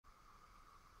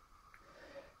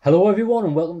Hello everyone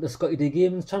and welcome to Scotty D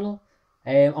Gaming's channel.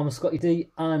 I'm Scotty D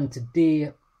and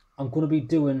today I'm going to be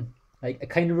doing like a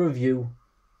kind of review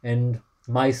and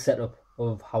my setup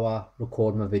of how I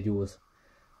record my videos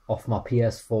off my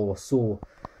PS4. So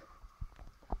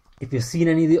if you've seen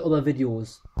any of the other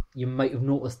videos, you might have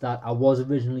noticed that I was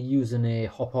originally using a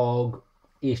Hop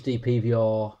HD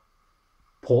PVR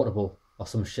portable or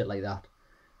some shit like that.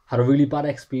 Had a really bad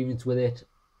experience with it.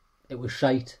 It was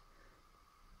shite.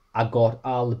 I got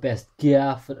all the best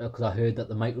gear for it because I heard that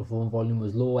the microphone volume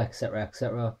was low, etc,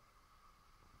 etc.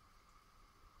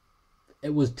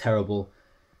 It was terrible.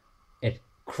 It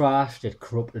crashed, it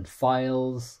corrupted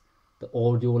files, the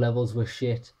audio levels were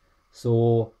shit.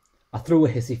 So I threw a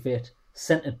hissy fit,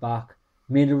 sent it back,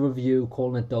 made a review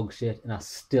calling it dog shit, and I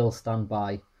still stand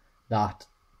by that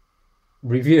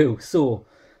review. So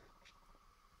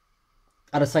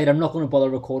I decided I'm not going to bother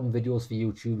recording videos for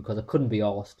YouTube because I couldn't be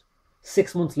arsed.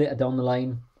 6 months later down the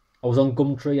line, I was on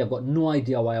Gumtree. I've got no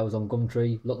idea why I was on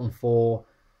Gumtree looking for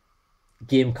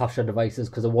game capture devices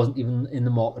because I wasn't even in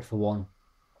the market for one.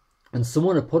 And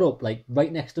someone had put up, like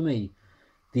right next to me,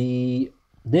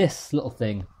 this little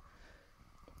thing,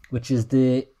 which is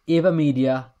the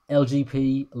Avermedia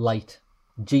LGP Lite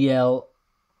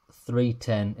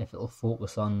GL310, if it'll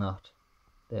focus on that.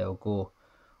 There we go.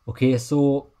 Okay,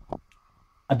 so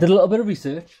I did a little bit of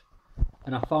research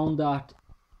and I found that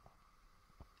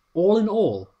all in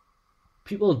all,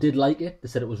 people did like it. They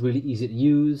said it was really easy to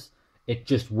use. It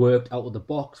just worked out of the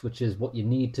box, which is what you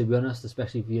need, to be honest,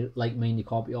 especially if you're like me and you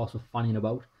can't be arsed with fanning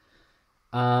about.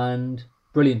 And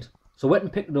brilliant. So I went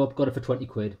and picked it up, got it for 20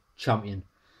 quid, champion.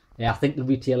 Yeah, I think they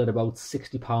retail at about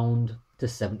 £60 to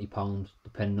 £70,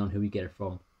 depending on who you get it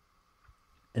from.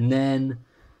 And then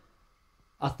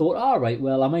I thought, alright,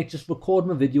 well, I might just record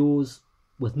my videos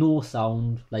with no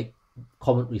sound, like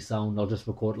commentary sound. I'll just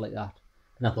record it like that.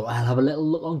 And I thought, I'll have a little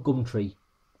look on Gumtree.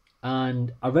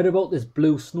 And I read about this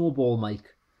blue Snowball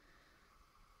mic.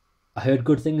 I heard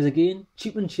good things again.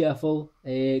 Cheap and cheerful.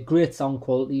 Great sound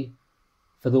quality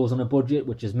for those on a budget,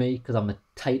 which is me, because I'm a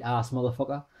tight-ass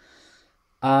motherfucker.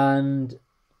 And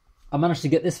I managed to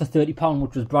get this for £30,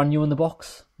 which was brand new in the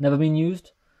box. Never been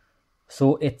used.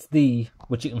 So it's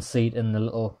which you can see it in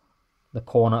the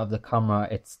corner of the camera,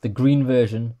 it's the green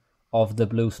version of the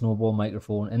blue Snowball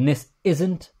microphone, and this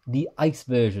isn't the ice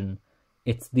version,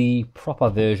 it's the proper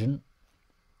version,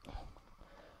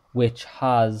 which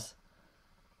has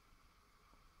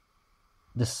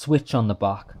the switch on the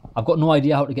back. I've got no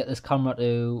idea how to get this camera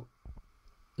to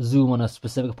zoom on a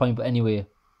specific point, but anyway,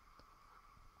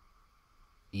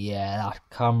 yeah, that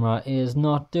camera is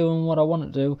not doing what I want it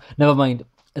to do. Never mind.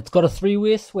 It's got a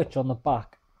 3-way switch on the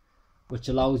back, which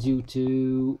allows you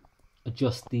to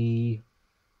adjust the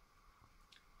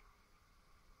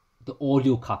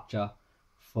audio capture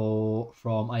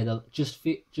from either just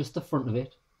the front of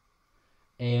it,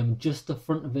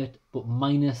 but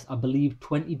minus, I believe,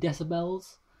 20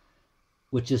 decibels,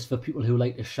 which is for people who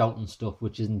like to shout and stuff,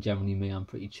 which isn't generally me. I'm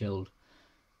pretty chilled.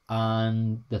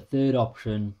 And the third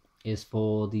option is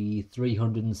for the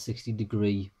 360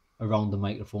 degree around the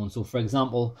microphone. So for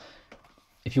example,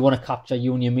 if you want to capture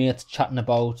you and your mates chatting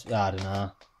about, I don't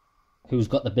know, who's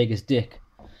got the biggest dick,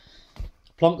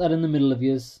 plonk that in the middle of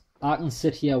yours. I can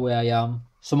sit here where I am.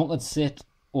 Someone could sit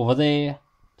over there,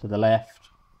 to the left,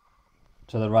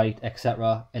 to the right,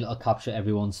 etc. And it'll capture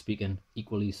everyone speaking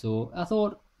equally. So I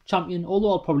thought, champion,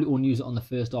 although I'll probably only use it on the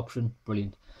first option.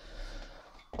 Brilliant.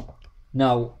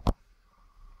 Now,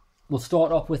 we'll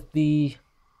start off with the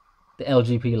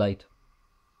LGP Lite.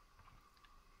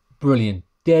 Brilliant.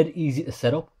 Dead easy to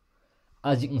set up.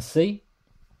 As you can see,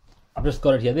 I've just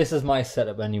got it here. This is my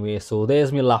setup anyway. So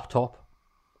there's my laptop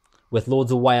with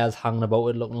loads of wires hanging about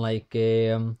it, looking like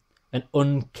an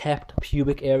unkept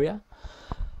pubic area.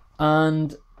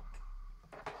 And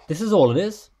this is all it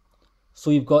is.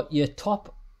 So you've got your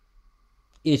top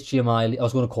HDMI, I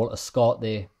was going to call it a SCART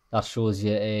there. That shows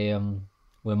you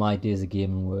where my days of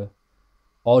gaming were.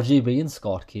 RGB and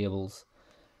SCART cables.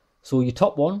 So your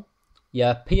top one,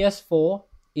 your PS4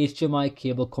 HDMI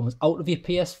cable comes out of your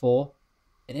PS4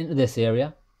 and into this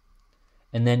area.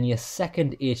 And then your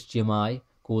second HDMI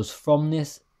goes from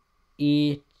the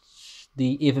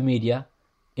Avermedia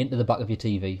into the back of your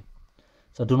TV.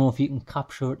 So I don't know if you can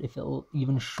capture it, if it'll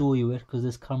even show you it, because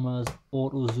this camera's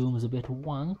auto zoom is a bit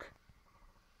wank.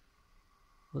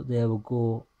 But there we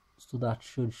go. So that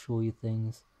should show you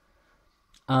things.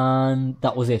 And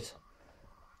that was it.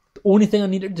 The only thing I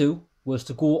needed to do was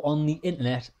to go on the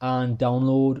internet and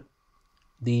download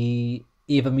the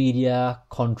Avermedia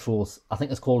controls. I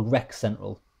think it's called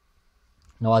RECentral.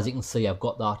 Now, as you can see, I've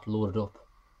got that loaded up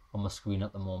on my screen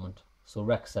at the moment. So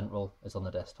RECentral is on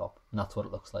the desktop, and that's what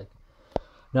it looks like.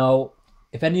 Now,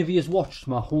 if any of you has watched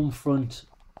my Homefront,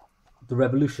 the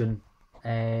Revolution,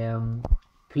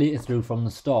 playthrough from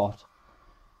the start,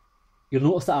 you'll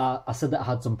notice that I said that I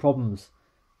had some problems.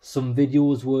 Some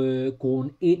videos were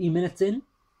going 80 minutes in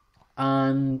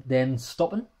and then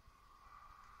stopping,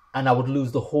 and I would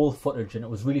lose the whole footage, and it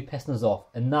was really pissing us off.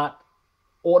 And that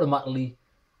automatically,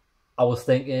 I was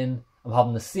thinking, I'm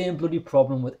having the same bloody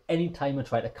problem with any time I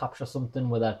try to capture something,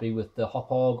 whether that be with the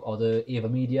Hog or the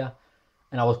Avermedia,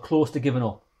 and I was close to giving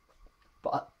up.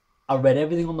 But I read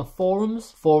everything on the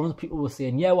forums. People were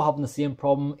saying, yeah, we're having the same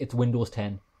problem, it's Windows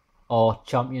 10. Oh,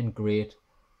 champion, great.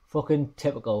 Fucking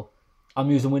typical. I'm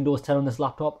using Windows 10 on this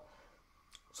laptop,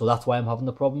 so that's why I'm having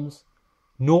the problems.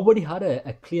 Nobody had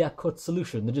a clear-cut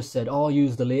solution. They just said, oh,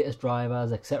 use the latest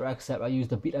drivers, etc., etc. Use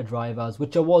the beta drivers,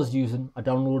 which I was using. I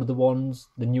downloaded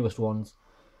the newest ones.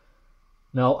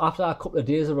 Now, after a couple of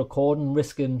days of recording,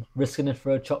 risking it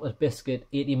for a chocolate biscuit,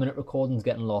 80-minute recordings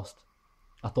getting lost,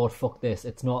 I thought, fuck this,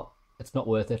 it's not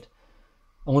worth it.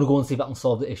 I'm going to go and see if I can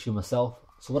solve the issue myself.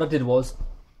 So what I did was,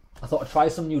 I thought I'd try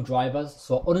some new drivers.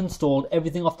 So I uninstalled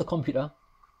everything off the computer,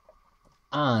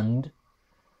 and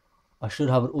I should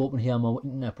have it open here on my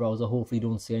internet browser. Hopefully you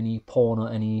don't see any porn or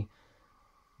any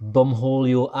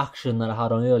bumholio action that I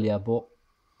had on earlier, but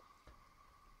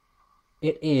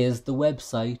it is the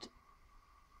website,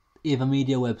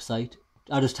 Avermedia website.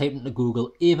 I just typed into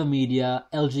Google, Avermedia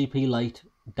LGP Lite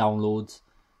downloads,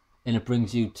 and it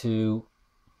brings you to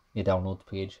your downloads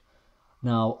page.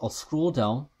 Now, I'll scroll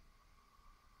down.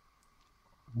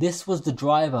 This was the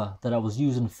driver that I was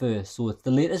using first. So it's the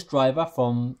latest driver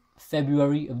from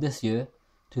February of this year,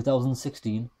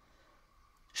 2016.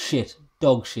 Shit,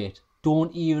 dog shit.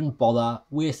 Don't even bother.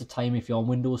 Waste of time. If you're on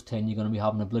Windows 10, you're going to be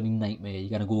having a bloody nightmare. You're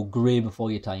going to go grey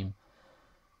before your time.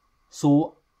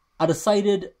 So I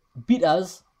decided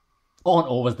betas aren't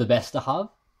always the best to have,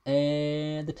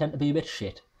 and they tend to be a bit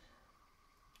shit.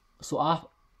 So I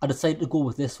decided to go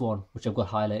with this one, which I've got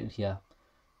highlighted here.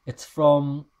 It's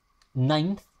from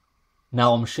 9th.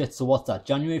 Now I'm shit, so what's that?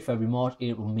 January, February, March,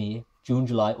 April, May, June,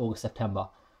 July, August, September.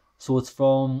 So it's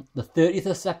from the 30th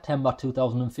of September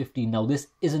 2015. Now this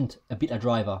isn't a beta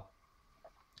driver.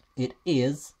 It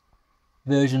is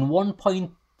version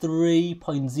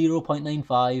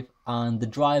 1.3.0.95, and the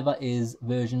driver is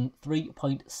version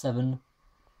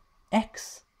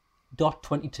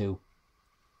 3.7x.22.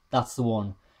 That's the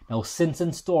one. Now, since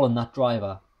installing that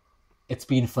driver, it's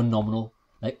been phenomenal.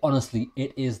 Like, honestly,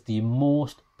 it is the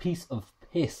most piece of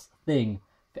piss thing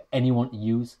for anyone to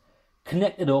use.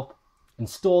 Connect it up,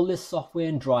 install this software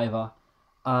and driver,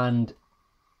 and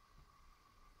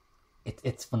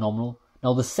it's phenomenal.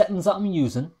 Now, the settings that I'm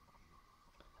using,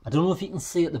 I don't know if you can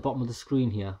see at the bottom of the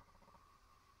screen here.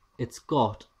 It's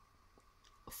got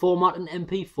format in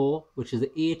MP4, which is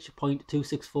the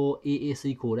H.264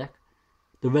 AAC codec.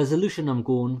 The resolution I'm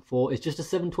going for is just a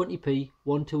 720p,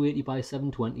 1280 by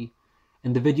 720,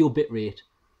 and the video bitrate.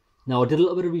 Now, I did a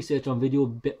little bit of research on video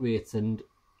bitrates, and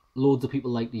loads of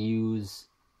people like to use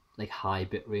like high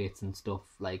bitrates and stuff,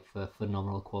 like for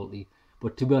phenomenal quality.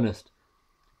 But to be honest,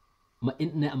 my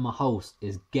internet in my house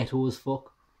is ghetto as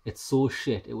fuck. It's so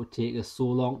shit, it would take us so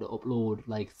long to upload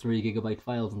like 3GB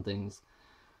files and things.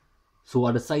 So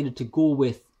I decided to go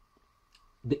with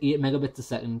the 8 megabits a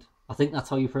second. I think that's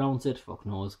how you pronounce it. Fuck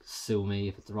knows, sue me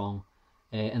if it's wrong.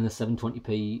 And the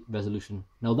 720p resolution.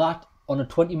 Now that, on a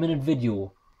 20-minute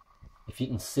video, if you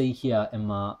can see here in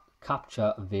my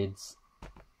capture vids.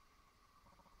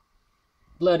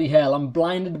 Bloody hell, I'm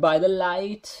blinded by the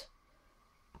light.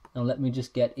 Now let me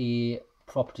just get a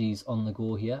properties on the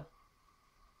go here.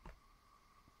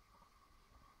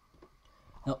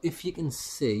 Now if you can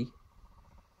see,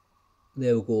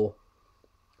 there we go.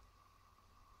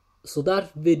 So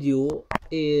that video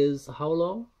is how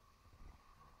long?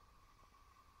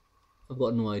 I've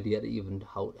got no idea even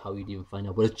how you'd even find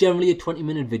out. But it's generally a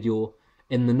 20-minute video,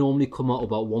 and they normally come out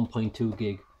about 1.2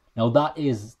 gig. Now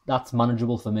that's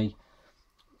manageable for me.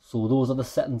 So those are the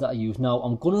settings that I use. Now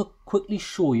I'm gonna quickly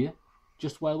show you,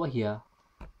 just while we're here,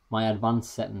 my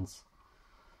advanced settings.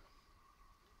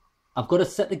 I've got to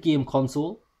set the game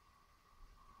console.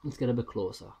 Let's get a bit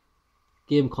closer.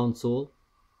 Game console.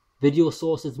 Video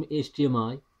source is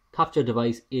HDMI, capture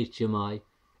device HDMI,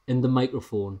 and the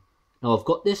microphone. Now I've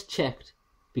got this checked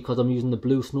because I'm using the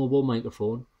blue Snowball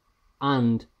microphone,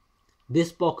 and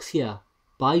this box here,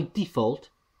 by default,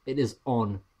 it is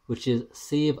on, which is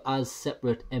save as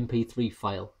separate MP3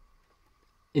 file.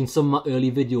 In some of my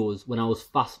early videos, when I was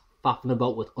faffing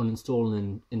about with uninstalling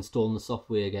and installing the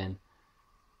software again,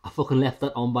 I fucking left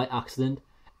that on by accident,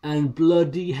 And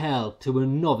bloody hell, to a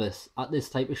novice at this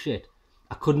type of shit,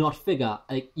 I could not figure,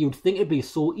 like, you'd think it'd be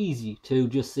so easy to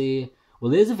just say,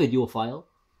 well, there's a video file,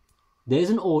 there's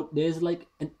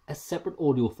a separate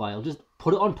audio file, just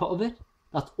put it on top of it.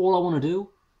 That's all I want to do.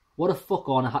 What a fuck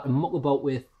on, I had to muck about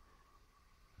with.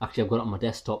 Actually, I've got it on my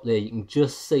desktop there, you can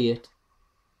just see it.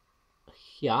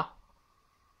 Here.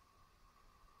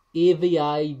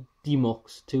 AVI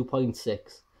Demux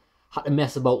 2.6. Had to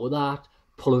mess about with that,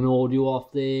 pulling audio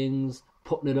off things,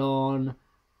 putting it on,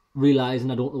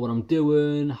 realising I don't know what I'm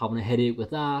doing, having a headache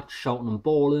with that, shouting and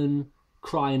bawling,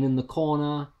 crying in the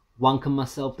corner, wanking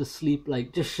myself to sleep,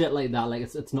 like just shit like that. Like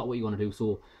it's not what you want to do.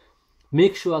 So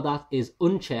make sure that is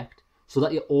unchecked so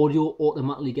that your audio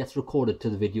automatically gets recorded to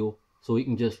the video. So you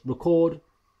can just record,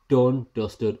 done,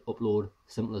 dusted, upload,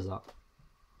 simple as that.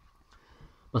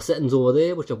 My settings over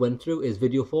there, which I went through, is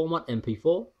video format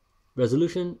MP4,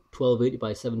 resolution 1280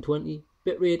 by 720,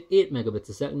 bitrate 8 megabits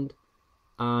a second,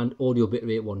 and audio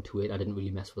bitrate 128. I didn't really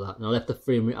mess with that, and I left the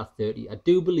frame rate at 30. I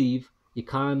do believe you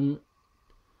can,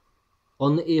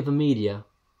 on the Avermedia,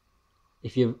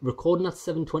 if you're recording at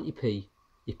 720p,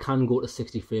 you can go to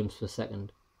 60 frames per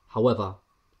second. However,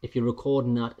 if you're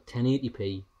recording at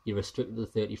 1080p, you're restricted to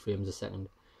 30 frames a second.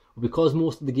 But because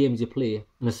most of the games you play,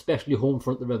 and especially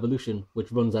Homefront the Revolution,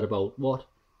 which runs at about, what,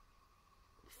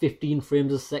 15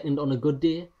 frames a second on a good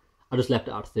day, I just left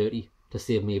it at 30 to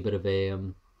save me a bit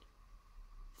of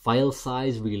file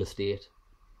size real estate.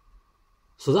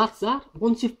 So that's that.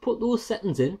 Once you've put those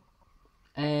settings in,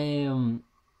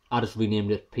 I just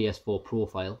renamed it PS4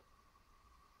 Profile.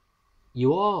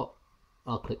 You are,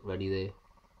 I'll click ready there.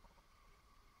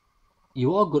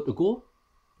 You are good to go.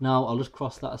 Now I'll just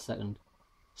cross that a second.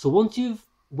 So once you've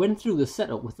went through the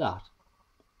setup with that,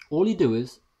 all you do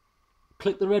is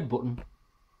click the red button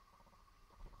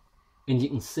and you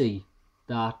can see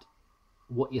that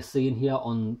what you're seeing here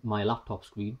on my laptop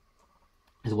screen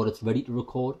is what it's ready to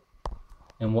record,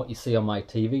 and what you see on my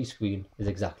TV screen is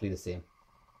exactly the same.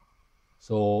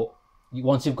 So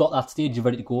once you've got that stage, you're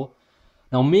ready to go.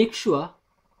 Now make sure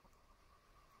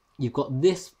you've got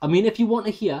this. I mean, if you want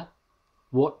to hear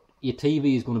what your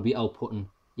TV is going to be outputting,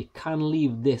 you can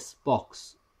leave this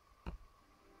box.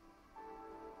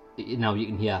 Now you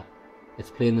can hear it's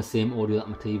playing the same audio that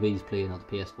my TV is playing or the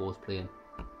PS4 is playing.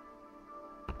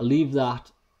 I'll leave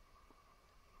that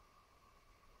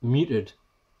muted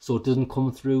so it doesn't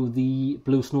come through the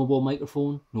blue Snowball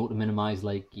microphone. Note to minimise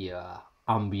like your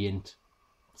ambient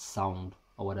sound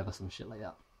or whatever, some shit like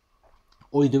that.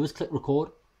 All you do is click record.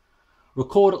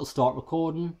 Record, it'll start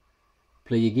recording.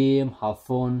 Play your game, have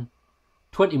fun.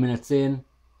 20 minutes in,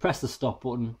 press the stop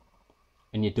button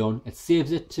and you're done. It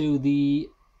saves it to the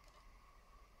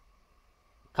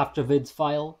Capture Vids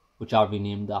file, which I've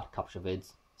renamed that Capture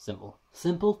Vids. Simple.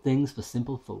 Simple things for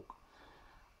simple folk.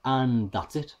 And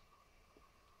that's it.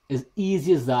 As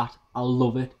easy as that. I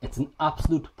love it. It's an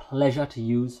absolute pleasure to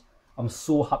use. I'm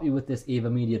so happy with this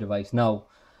Avermedia device. Now,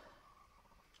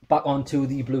 back onto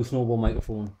the blue Snowball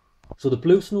microphone. So the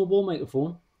blue Snowball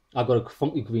microphone, I've got a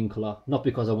funky green colour. Not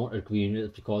because I wanted green,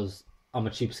 it's because I'm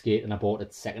a cheapskate and I bought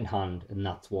it second hand and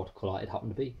that's what colour it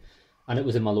happened to be. And it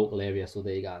was in my local area, so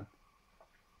there you go.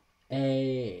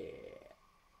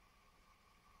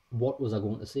 What was I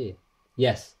going to say?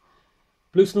 Yes,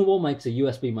 Blue Snowball mic's a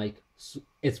USB mic. So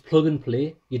it's plug and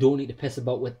play. You don't need to piss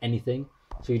about with anything.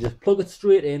 So you just plug it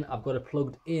straight in. I've got it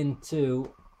plugged into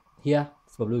here.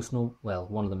 It's my Blue Snow. Well,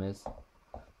 one of them is.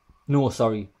 No,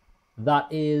 sorry. That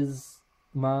is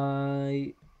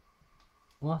my...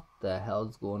 What the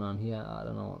hell's going on here? I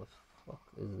don't know. What the fuck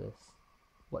is this?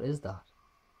 What is that?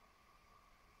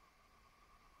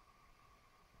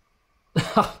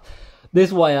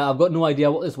 This wire, I've got no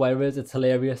idea what this wire is. It's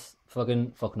hilarious. Fuck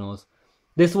knows.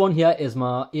 This one here is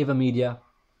my Avermedia,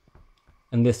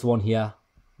 and this one here,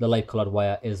 the light coloured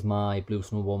wire, is my Blue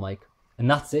Snowball mic.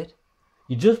 And that's it.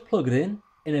 You just plug it in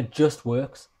and it just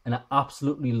works, and I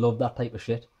absolutely love that type of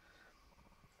shit.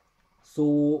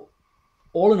 So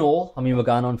all in all, I mean, we're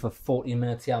going on for 14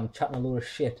 minutes here. I'm chatting a load of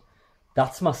shit.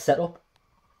 That's my setup.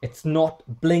 It's not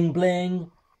bling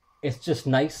bling. It's just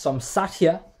nice. So I'm sat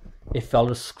here. If I'll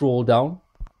just scroll down,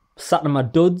 sat in my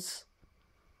duds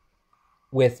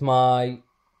with my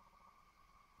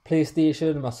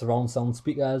PlayStation, my surround sound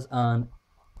speakers, and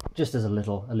just as a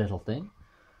little thing,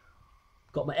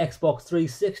 got my Xbox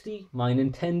 360, my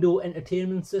Nintendo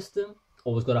Entertainment System.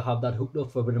 Always got to have that hooked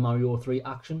up for a bit of Mario 3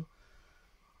 action.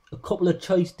 A couple of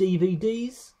choice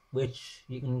DVDs, which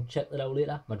you can check that out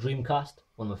later. My Dreamcast,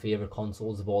 one of my favourite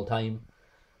consoles of all time.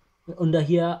 Under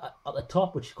here at the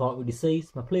top, which you can't really see,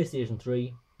 is my PlayStation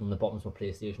 3, and the bottom's my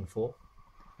PlayStation 4.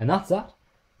 And that's that.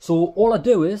 So all I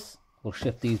do is, We'll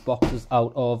shift these boxes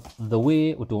out of the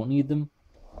way. We don't need them.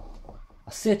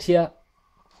 I sit here.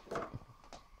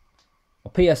 A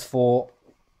PS4.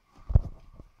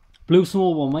 Blue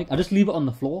Snowball mic. I just leave it on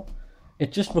the floor.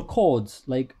 It just records.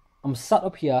 Like, I'm sat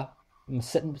up here. I'm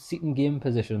sitting in game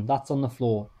position. That's on the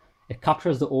floor. It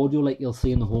captures the audio like you'll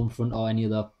see in the home front or any of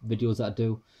the videos that I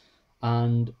do.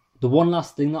 And the one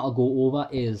last thing that I'll go over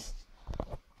is,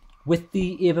 with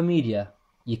the Avermedia,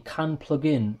 you can plug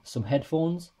in some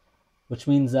headphones, which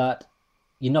means that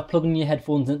you're not plugging your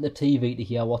headphones into the TV to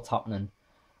hear what's happening.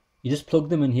 You just plug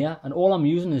them in here, and all I'm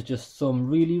using is just some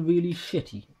really, really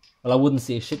shitty. Well, I wouldn't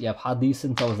say shitty. I've had these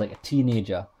since I was like a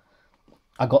teenager.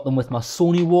 I got them with my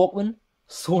Sony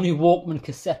Walkman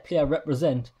cassette player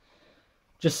represent.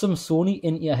 Just some Sony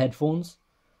in-ear headphones.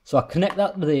 So I connect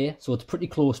that to there, so it's pretty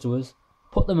close to us.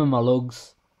 Put them in my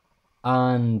lugs,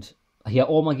 and I hear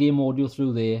all my game audio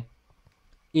through there.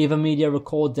 Avermedia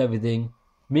records everything.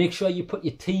 Make sure you put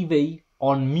your TV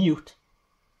on mute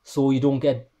so you don't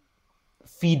get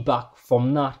feedback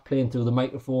from that playing through the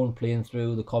microphone, playing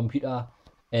through the computer,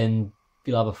 and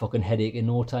you'll have a fucking headache in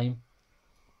no time.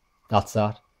 That's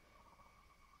that.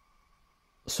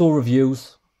 So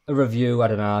reviews. A review, I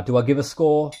don't know. Do I give a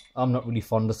score? I'm not really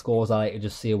fond of scores. I like to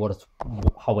just say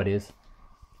how it is.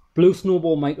 Blue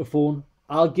Snowball Microphone.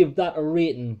 I'll give that a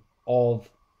rating of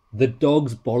the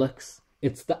dog's bollocks.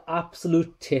 It's the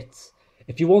absolute tits.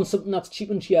 If you want something that's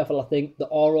cheap and cheerful, I think the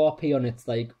RRP on it's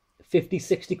like 50,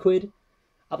 60 quid.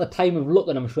 At the time of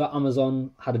looking, I'm sure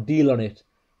Amazon had a deal on it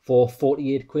for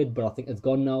 48 quid, but I think it's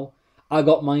gone now. I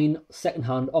got mine second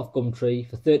hand off Gumtree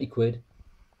for 30 quid.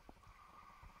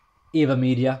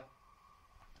 Avermedia.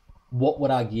 What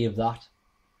would I give that?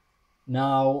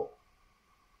 Now,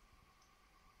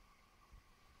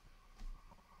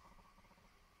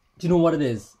 do you know what it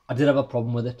is? I did have a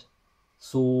problem with it.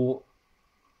 So,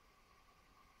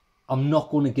 I'm not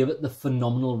going to give it the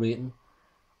phenomenal rating.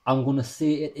 I'm going to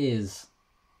say it is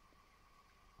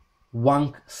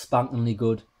wank spankingly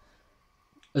good.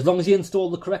 As long as you install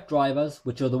the correct drivers,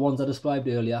 which are the ones I described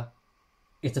earlier,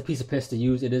 it's a piece of piss to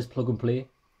use. It is plug and play.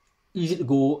 Easy to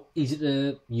go, easy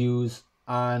to use,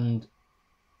 and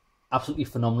absolutely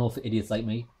phenomenal for idiots like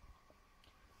me.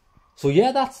 So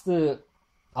yeah,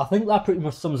 I think that pretty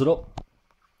much sums it up.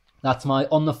 That's my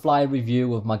on-the-fly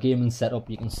review of my gaming setup.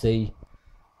 You can see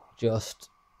just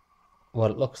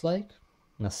what it looks like.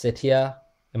 And I sit here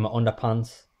in my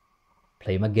underpants,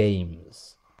 play my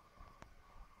games.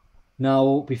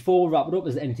 Now, before we wrap it up,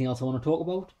 is there anything else I want to talk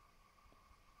about?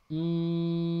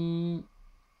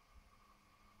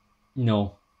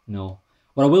 No.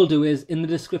 What I will do is, in the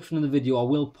description of the video, I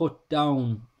will put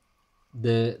down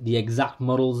the exact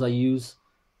models I use,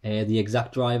 the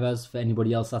exact drivers for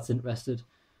anybody else that's interested.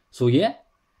 So yeah,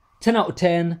 10 out of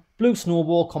 10, Blue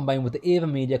Snowball combined with the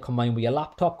Avermedia, combined with your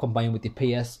laptop, combined with your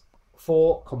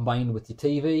PS4, combined with your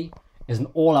TV, is an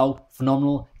all-out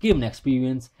phenomenal gaming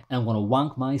experience, and I'm going to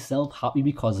wank myself happy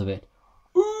because of it.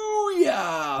 Ooh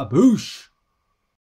yeah, boosh!